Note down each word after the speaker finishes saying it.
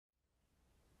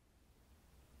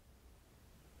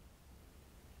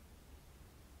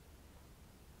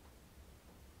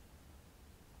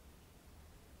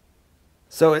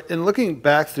So in looking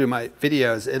back through my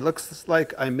videos, it looks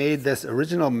like I made this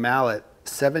original mallet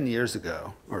 7 years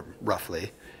ago, or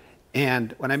roughly.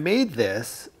 And when I made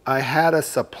this, I had a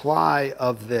supply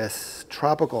of this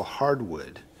tropical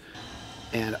hardwood.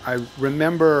 And I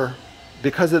remember,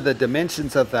 because of the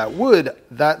dimensions of that wood,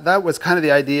 that was kind of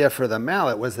the idea for the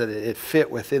mallet, was that it fit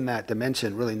within that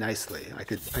dimension really nicely. I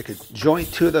could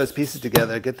joint two of those pieces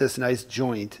together, get this nice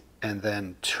joint, and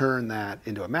then turn that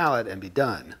into a mallet and be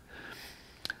done.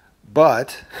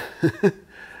 But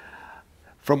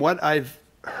from what I've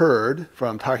heard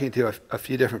from talking to a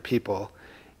few different people,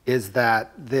 is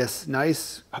that this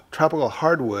nice tropical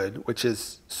hardwood, which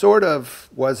is sort of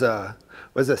was a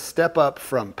step up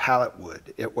from pallet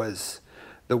wood. It was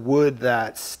the wood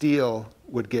that steel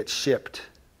would get shipped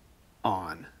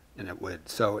on, and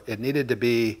so it needed to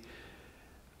be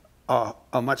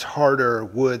a much harder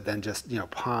wood than just,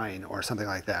 pine or something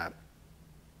like that.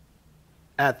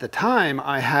 At the time,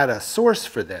 I had a source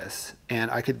for this, and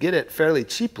I could get it fairly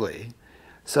cheaply.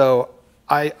 So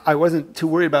I wasn't too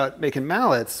worried about making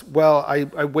mallets. Well,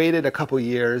 I waited a couple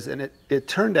years, and it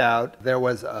turned out there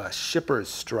was a shipper's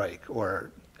strike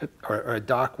or a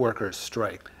dock worker's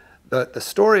strike. The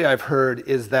story I've heard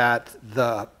is that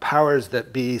the powers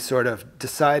that be sort of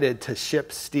decided to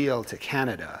ship steel to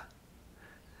Canada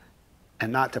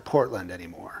and not to Portland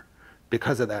anymore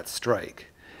because of that strike.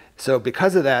 So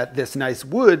because of that, this nice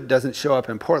wood doesn't show up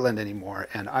in Portland anymore,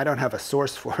 and I don't have a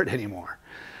source for it anymore.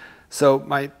 So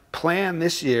my plan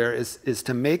this year is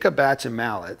to make a batch of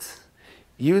mallets,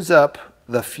 use up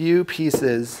the few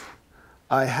pieces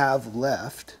I have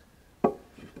left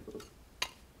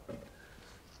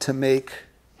to make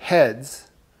heads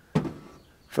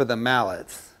for the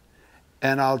mallets,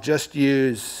 and I'll just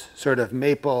use sort of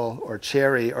maple or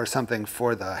cherry or something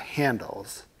for the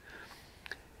handles.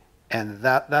 And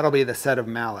that'll be the set of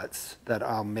mallets that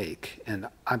I'll make. And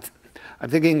I'm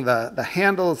thinking the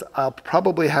handles, I'll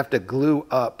probably have to glue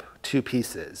up two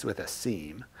pieces with a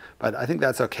seam, but I think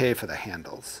that's okay for the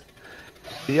handles.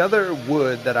 The other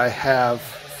wood that I have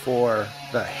for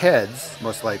the heads,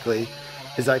 most likely,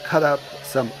 is I cut up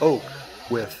some oak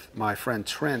with my friend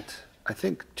Trent, I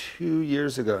think 2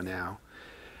 years ago now.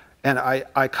 And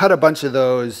I cut a bunch of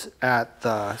those at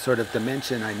the sort of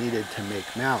dimension I needed to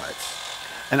make mallets.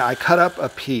 And I cut up a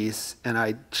piece and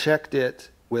I checked it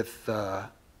with the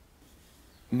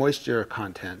moisture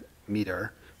content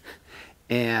meter,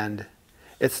 and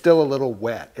it's still a little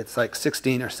wet. It's like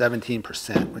 16 or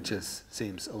 17%, which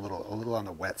seems a little on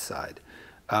the wet side.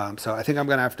 So I think I'm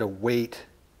gonna have to wait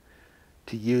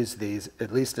to use these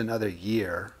at least another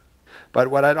year. But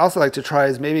what I'd also like to try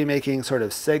is maybe making sort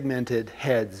of segmented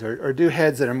heads, or do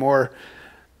heads that are more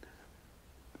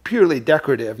purely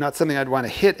decorative, not something I'd want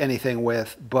to hit anything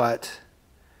with, but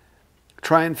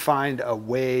try and find a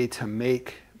way to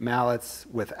make mallets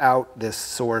without this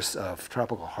source of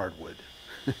tropical hardwood.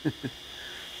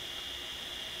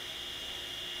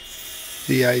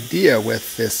 The idea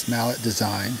with this mallet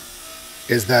design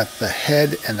is that the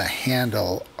head and the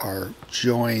handle are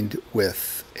joined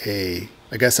with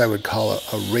I guess I would call it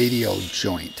a radial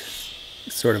joint.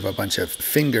 Sort of a bunch of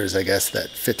fingers, I guess, that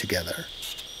fit together.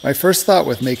 My first thought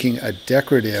with making a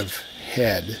decorative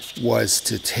head was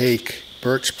to take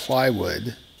birch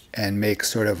plywood and make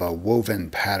sort of a woven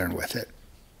pattern with it.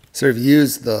 Sort of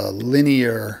use the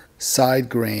linear side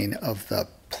grain of the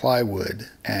plywood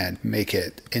and make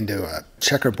it into a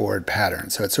checkerboard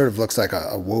pattern. So it sort of looks like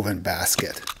a woven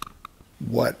basket.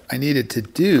 What I needed to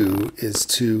do is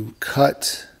to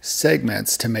cut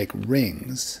segments to make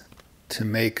rings to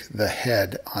make the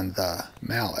head on the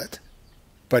mallet.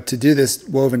 But to do this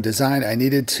woven design, I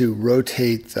needed to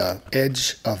rotate the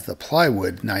edge of the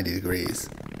plywood 90 degrees.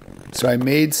 So I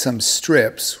made some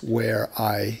strips where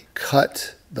I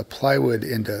cut the plywood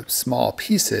into small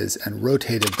pieces and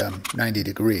rotated them 90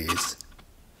 degrees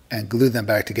and glued them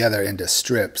back together into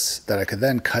strips that I could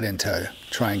then cut into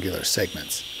triangular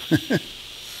segments.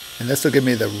 And this will give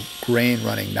me the grain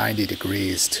running 90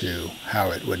 degrees to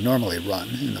how it would normally run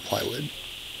in the plywood.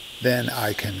 Then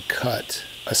I can cut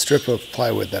a strip of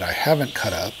plywood that I haven't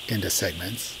cut up into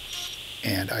segments,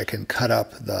 and I can cut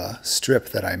up the strip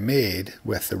that I made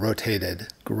with the rotated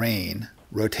grain,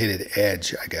 rotated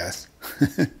edge, I guess.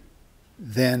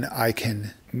 Then I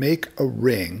can make a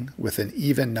ring with an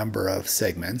even number of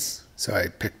segments, so I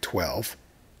picked 12,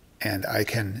 and I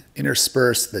can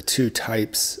intersperse the two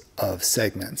types of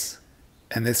segments.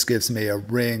 And this gives me a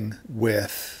ring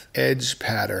with edge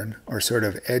pattern, or sort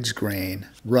of edge grain,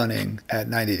 running at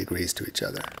 90 degrees to each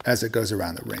other as it goes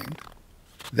around the ring.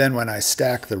 Then when I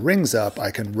stack the rings up,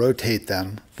 I can rotate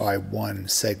them by one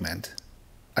segment.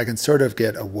 I can sort of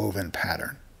get a woven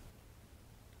pattern.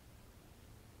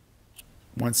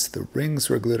 Once the rings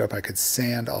were glued up, I could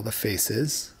sand all the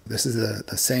faces. This is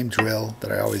the same drill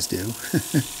that I always do.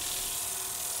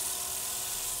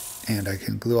 And I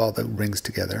can glue all the rings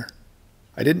together.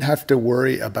 I didn't have to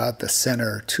worry about the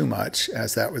center too much,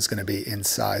 as that was going to be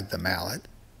inside the mallet.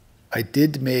 I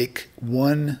did make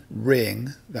one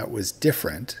ring that was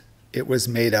different. It was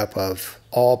made up of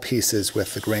all pieces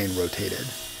with the grain rotated.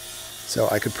 So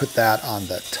I could put that on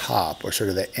the top, or sort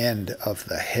of the end of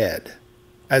the head,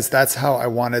 as that's how I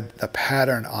wanted the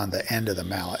pattern on the end of the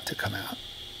mallet to come out.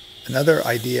 Another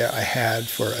idea I had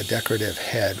for a decorative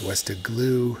head was to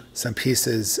glue some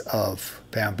pieces of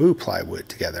bamboo plywood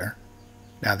together.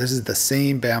 Now this is the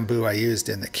same bamboo I used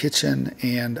in the kitchen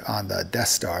and on the Death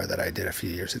Star that I did a few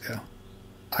years ago.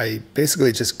 I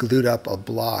basically just glued up a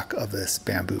block of this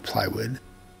bamboo plywood.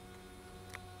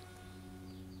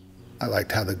 I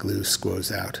liked how the glue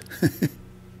squoze out.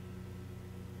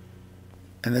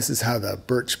 And this is how the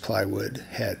birch plywood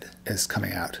head is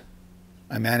coming out.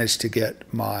 I managed to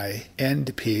get my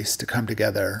end piece to come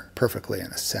together perfectly in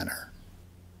the center.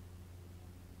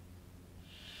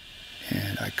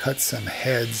 And I cut some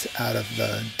heads out of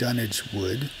the dunnage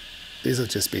wood. These will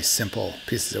just be simple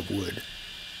pieces of wood.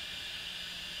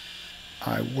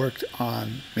 I worked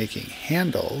on making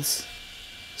handles.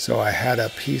 So I had a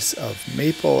piece of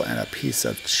maple and a piece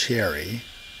of cherry.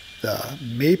 The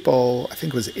maple, I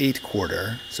think, was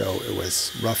 8/4, so it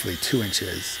was roughly 2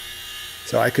 inches.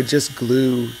 So I could just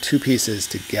glue 2 pieces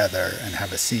together and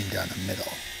have a seam down the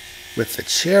middle. With the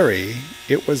cherry,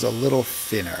 it was a little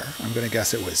thinner. I'm going to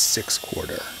guess it was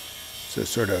 6/4, so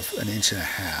sort of 1.5 inches.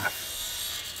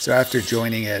 So after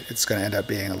joining it, it's going to end up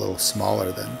being a little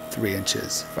smaller than 3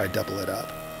 inches if I double it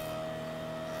up.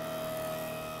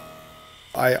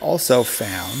 I also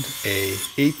found a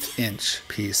 1/8 inch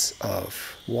piece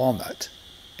of walnut.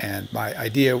 And my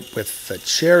idea with the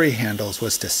cherry handles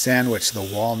was to sandwich the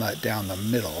walnut down the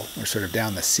middle, or sort of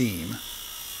down the seam,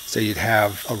 so you'd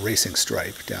have a racing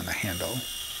stripe down the handle.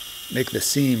 Make the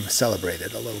seam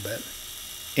celebrated a little bit.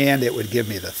 And it would give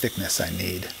me the thickness I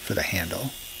need for the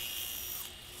handle.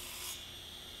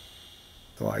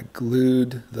 So I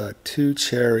glued the 2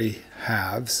 cherry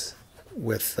halves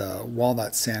with the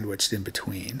walnut sandwiched in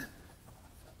between.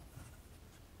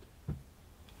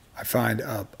 I find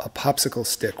a popsicle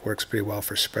stick works pretty well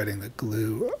for spreading the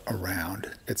glue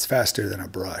around. It's faster than a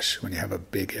brush when you have a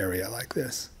big area like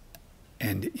this.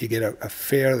 And you get a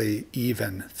fairly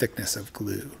even thickness of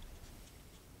glue.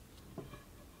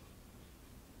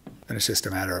 And it's just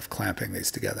a matter of clamping these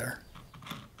together.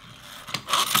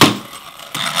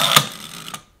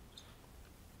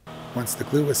 Once the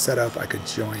glue was set up, I could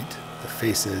joint the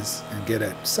faces and get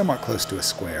it somewhat close to a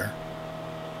square.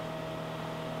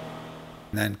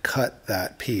 And then cut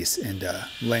that piece into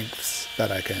lengths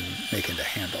that I can make into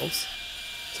handles.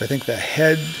 So I think the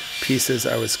head pieces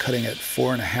I was cutting at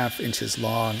 4.5 inches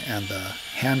long, and the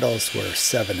handles were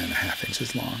 7.5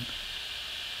 inches long.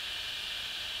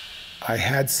 I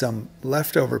had some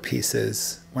leftover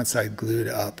pieces once I glued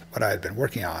up what I had been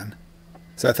working on.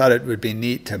 So I thought it would be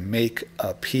neat to make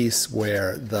a piece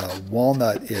where the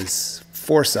walnut is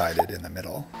 4-sided in the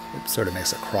middle. It sort of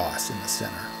makes a cross in the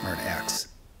center, or an X.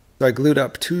 So I glued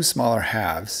up 2 smaller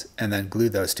halves and then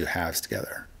glued those 2 halves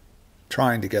together,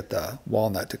 trying to get the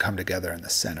walnut to come together in the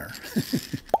center.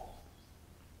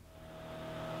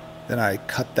 Then I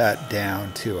cut that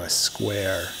down to a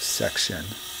square section,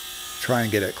 try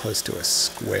and get it close to a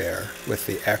square with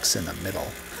the X in the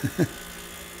middle.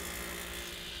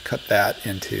 Cut that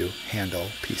into handle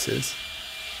pieces.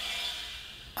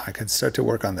 I can start to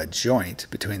work on the joint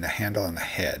between the handle and the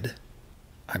head.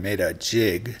 I made a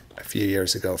jig a few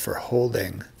years ago for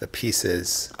holding the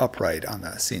pieces upright on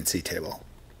the CNC table.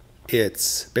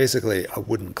 It's basically a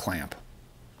wooden clamp,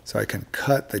 so I can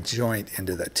cut the joint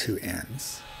into the 2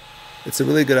 ends. It's a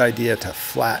really good idea to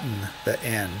flatten the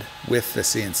end with the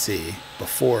CNC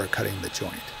before cutting the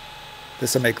joint.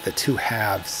 This will make the 2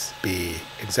 halves be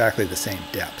exactly the same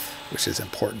depth, which is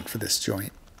important for this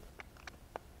joint.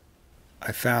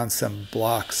 I found some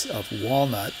blocks of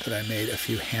walnut that I made a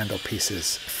few handle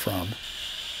pieces from,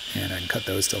 and I can cut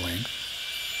those to length.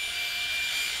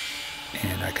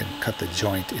 And I can cut the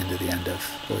joint into the end of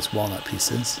those walnut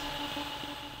pieces.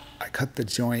 I cut the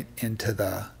joint into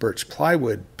the birch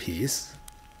plywood piece.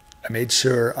 I made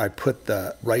sure I put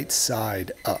the right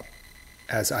side up,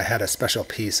 as I had a special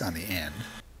piece on the end.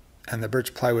 And the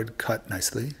birch plywood cut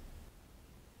nicely.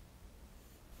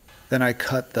 Then I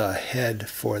cut the head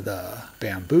for the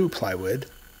bamboo plywood,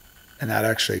 and that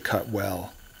actually cut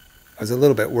well. I was a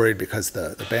little bit worried because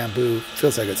the bamboo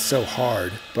feels like it's so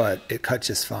hard, but it cut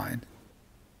just fine.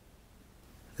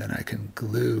 Then I can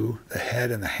glue the head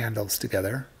and the handles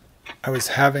together. I was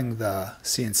having the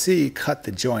CNC cut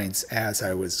the joints as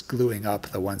I was gluing up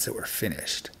the ones that were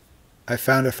finished. I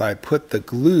found if I put the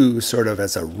glue sort of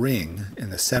as a ring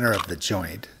in the center of the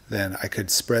joint, then I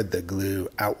could spread the glue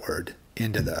outward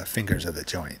into the fingers of the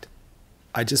joint.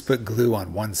 I just put glue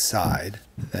on one side,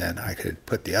 then I could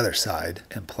put the other side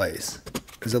in place.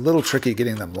 It was a little tricky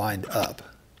getting them lined up,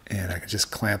 and I could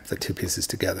just clamp the two pieces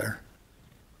together.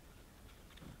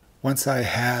 Once I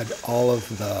had all of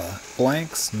the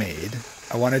blanks made,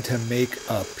 I wanted to make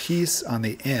a piece on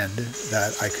the end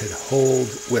that I could hold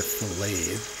with the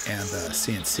lathe and the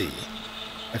CNC.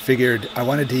 I figured I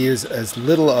wanted to use as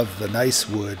little of the nice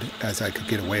wood as I could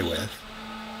get away with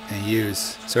and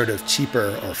use sort of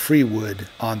cheaper or free wood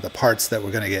on the parts that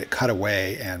were going to get cut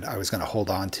away and I was going to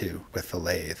hold on to with the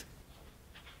lathe.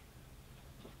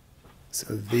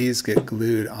 So these get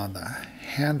glued on the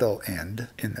handle end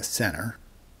in the center.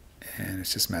 And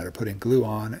it's just a matter of putting glue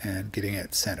on and getting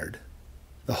it centered.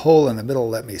 The hole in the middle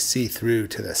let me see through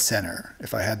to the center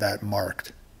if I had that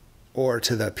marked, or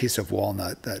to the piece of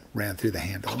walnut that ran through the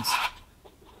handles.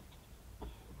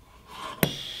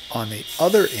 On the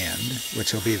other end,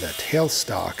 which will be the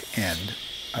tailstock end,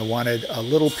 I wanted a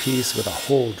little piece with a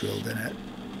hole drilled in it.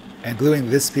 And gluing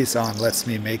this piece on lets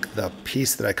me make the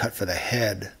piece that I cut for the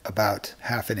head about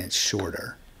 ½ an inch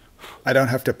shorter. I don't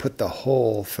have to put the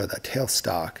hole for the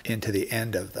tailstock into the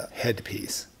end of the head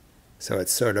piece. So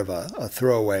it's sort of a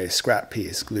throwaway scrap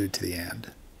piece glued to the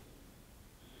end.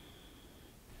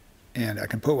 And I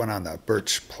can put one on the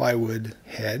birch plywood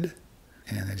head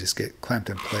and they just get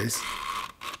clamped in place.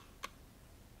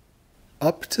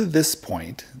 Up to this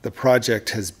point, the project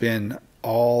has been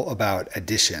all about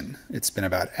addition. It's been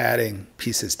about adding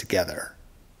pieces together.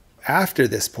 After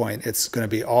this point, it's going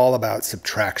to be all about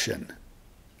subtraction.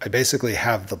 I basically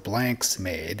have the blanks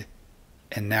made,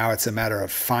 and now it's a matter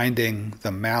of finding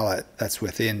the mallet that's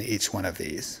within each one of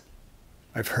these.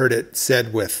 I've heard it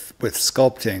said with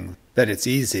sculpting that it's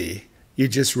easy. You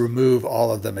just remove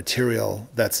all of the material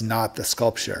that's not the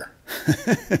sculpture.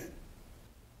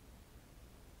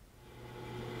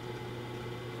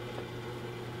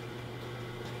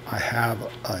 I have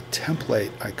a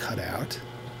template I cut out,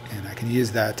 and I can use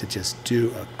that to just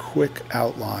do a quick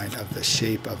outline of the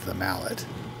shape of the mallet.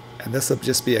 And this will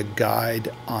just be a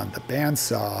guide on the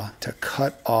bandsaw to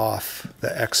cut off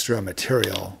the extra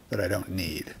material that I don't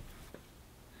need.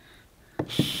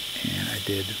 And I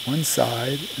did one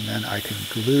side, and then I can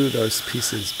glue those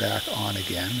pieces back on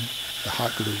again, the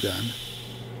hot glue gun.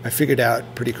 I figured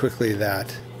out pretty quickly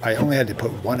that I only had to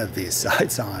put one of these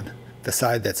sides on, the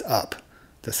side that's up.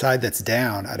 The side that's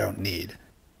down I don't need.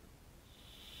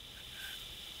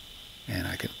 And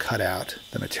I can cut out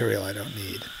the material I don't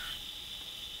need.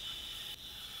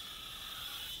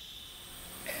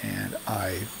 And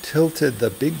I tilted the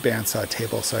big bandsaw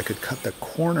table so I could cut the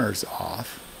corners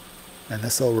off. And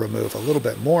this will remove a little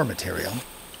bit more material.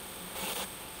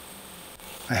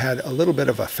 I had a little bit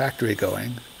of a factory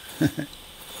going.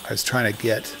 I was trying to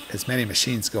get as many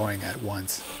machines going at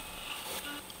once.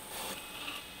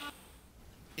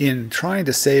 In trying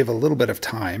to save a little bit of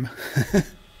time,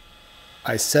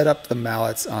 I set up the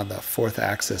mallets on the 4th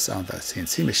axis on the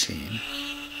CNC machine,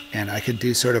 and I could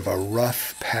do sort of a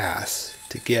rough pass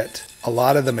to get a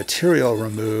lot of the material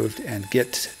removed and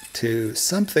get to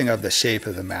something of the shape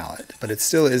of the mallet, but it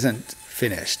still isn't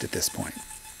finished at this point.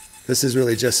 This is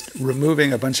really just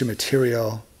removing a bunch of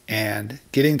material and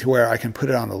getting to where I can put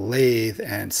it on the lathe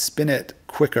and spin it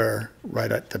quicker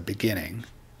right at the beginning.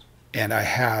 And I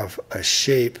have a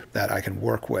shape that I can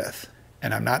work with.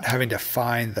 And I'm not having to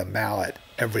find the mallet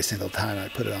every single time I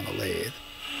put it on the lathe.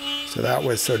 So that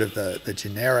was sort of the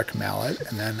generic mallet.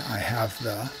 And then I have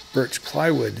the birch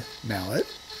plywood mallet,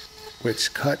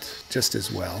 which cut just as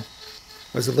well.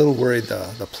 I was a little worried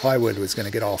the plywood was going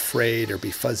to get all frayed or be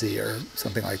fuzzy or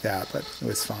something like that, but it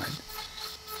was fine.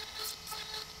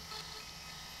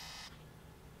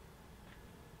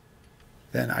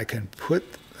 Then I can put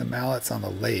the mallets on the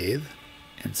lathe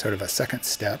in sort of a second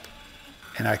step,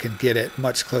 and I can get it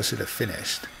much closer to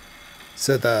finished.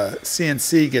 So the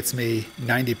CNC gets me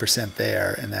 90%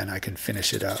 there, and then I can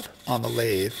finish it up on the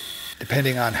lathe.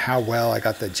 Depending on how well I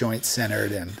got the joint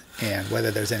centered and whether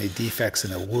there's any defects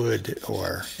in the wood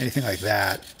or anything like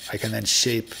that, I can then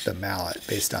shape the mallet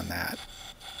based on that.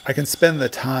 I can spend the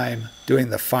time doing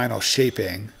the final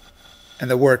shaping and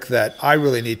the work that I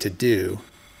really need to do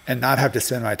and not have to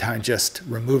spend my time just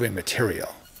removing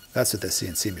material. That's what the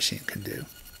CNC machine can do.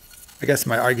 I guess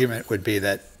my argument would be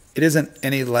that it isn't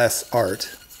any less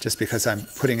art just because I'm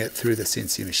putting it through the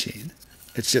CNC machine.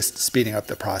 It's just speeding up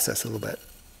the process a little bit.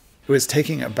 It was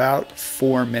taking about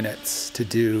 4 minutes to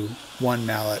do one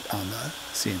mallet on the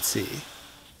CNC.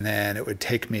 And then it would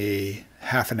take me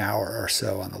half an hour or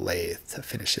so on the lathe to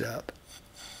finish it up.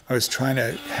 I was trying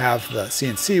to have the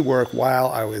CNC work while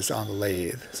I was on the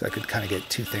lathe, so I could kind of get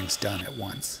two things done at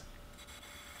once.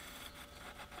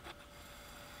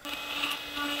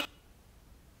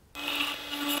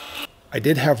 I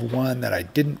did have one that I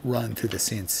didn't run through the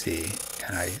CNC,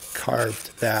 and I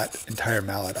carved that entire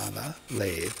mallet on the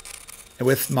lathe. And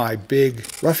with my big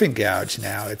roughing gouge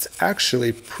now, it's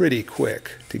actually pretty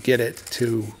quick to get it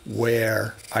to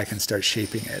where I can start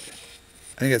shaping it.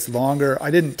 I think it's longer. I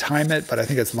didn't time it, but I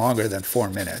think it's longer than 4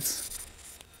 minutes.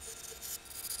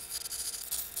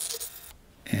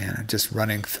 And I'm just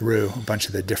running through a bunch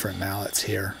of the different mallets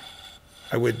here.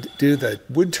 I would do the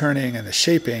wood turning and the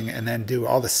shaping and then do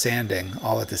all the sanding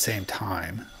all at the same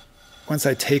time. Once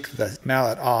I take the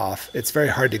mallet off, it's very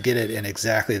hard to get it in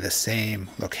exactly the same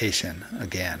location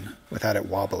again without it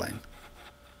wobbling.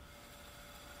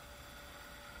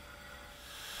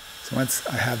 So once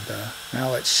I had the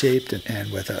mallet shaped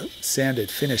and with a sanded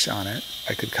finish on it,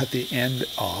 I could cut the end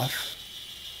off.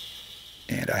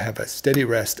 And I have a steady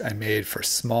rest I made for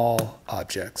small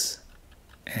objects.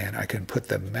 And I can put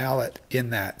the mallet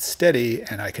in that steady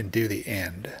and I can do the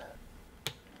end.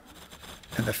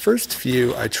 And the first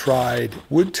few I tried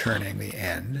wood turning the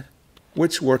end,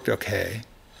 which worked okay.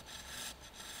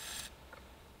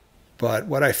 But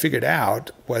what I figured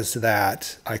out was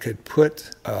that I could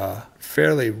put a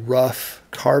fairly rough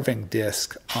carving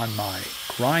disc on my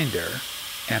grinder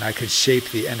and I could shape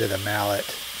the end of the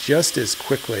mallet just as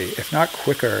quickly, if not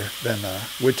quicker, than the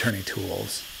wood turning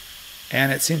tools.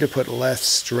 And it seemed to put less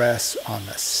stress on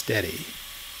the steady.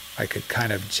 I could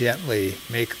kind of gently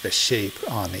make the shape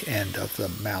on the end of the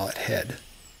mallet head.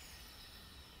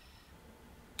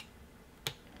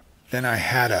 Then I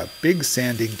had a big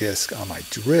sanding disc on my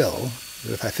drill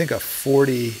with I think a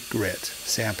 40 grit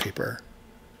sandpaper.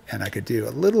 And I could do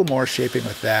a little more shaping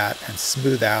with that and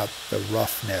smooth out the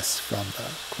roughness from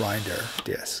the grinder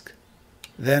disc.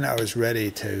 Then I was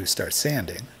ready to start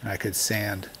sanding, and I could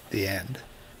sand the end.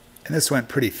 And this went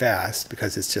pretty fast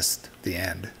because it's just the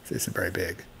end. It isn't very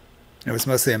big. It was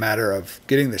mostly a matter of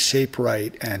getting the shape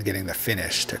right and getting the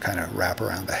finish to kind of wrap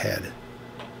around the head.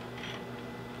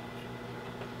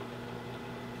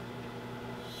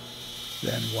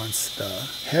 Then once the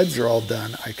heads are all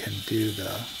done, I can do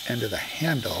the end of the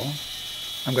handle.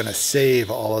 I'm going to save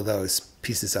all of those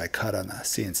pieces I cut on the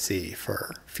CNC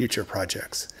for future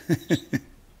projects.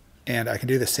 And I can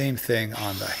do the same thing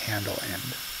on the handle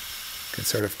end. I can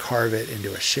sort of carve it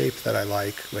into a shape that I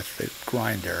like with the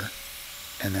grinder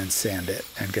and then sand it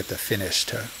and get the finish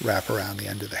to wrap around the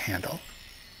end of the handle.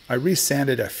 I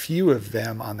resanded a few of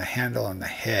them on the handle and the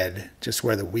head, just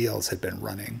where the wheels had been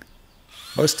running.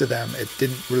 Most of them, it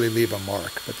didn't really leave a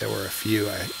mark, but there were a few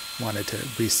I wanted to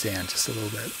resand just a little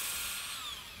bit.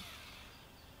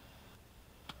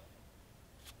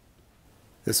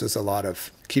 This was a lot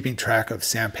of keeping track of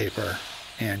sandpaper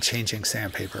and changing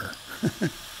sandpaper,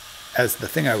 as the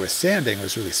thing I was sanding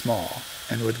was really small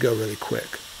and would go really quick.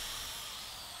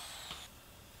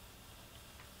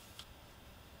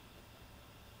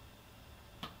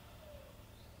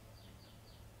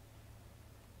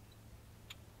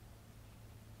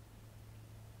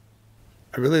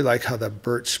 I really like how the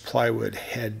birch plywood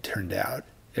head turned out.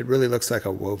 It really looks like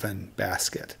a woven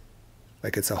basket.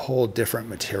 Like it's a whole different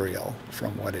material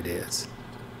from what it is.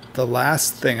 The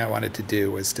last thing I wanted to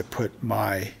do was to put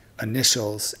my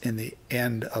initials in the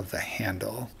end of the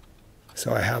handle.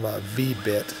 So I have a V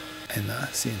bit in the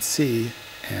CNC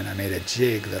and I made a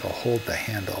jig that'll hold the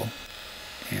handle,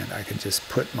 and I can just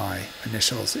put my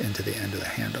initials into the end of the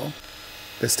handle.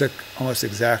 This took almost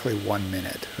exactly 1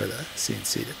 minute for the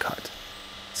CNC to cut.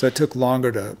 So it took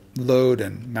longer to load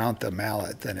and mount the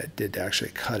mallet than it did to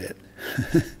actually cut it.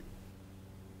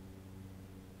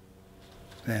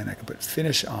 Then I can put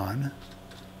finish on.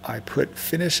 I put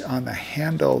finish on the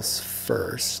handles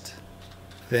first.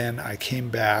 Then I came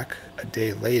back a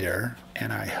day later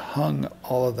and I hung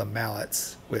all of the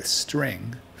mallets with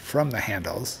string from the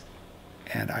handles,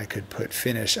 and I could put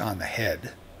finish on the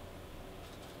head.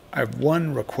 I have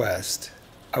one request.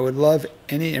 I would love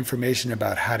any information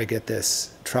about how to get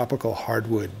this tropical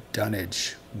hardwood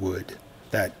dunnage wood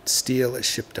that steel is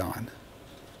shipped on.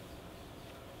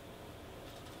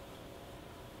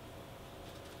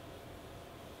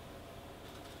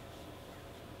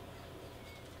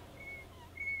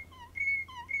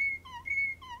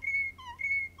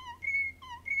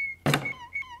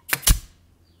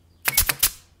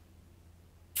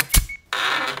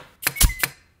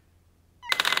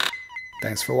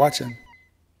 Thanks for watching.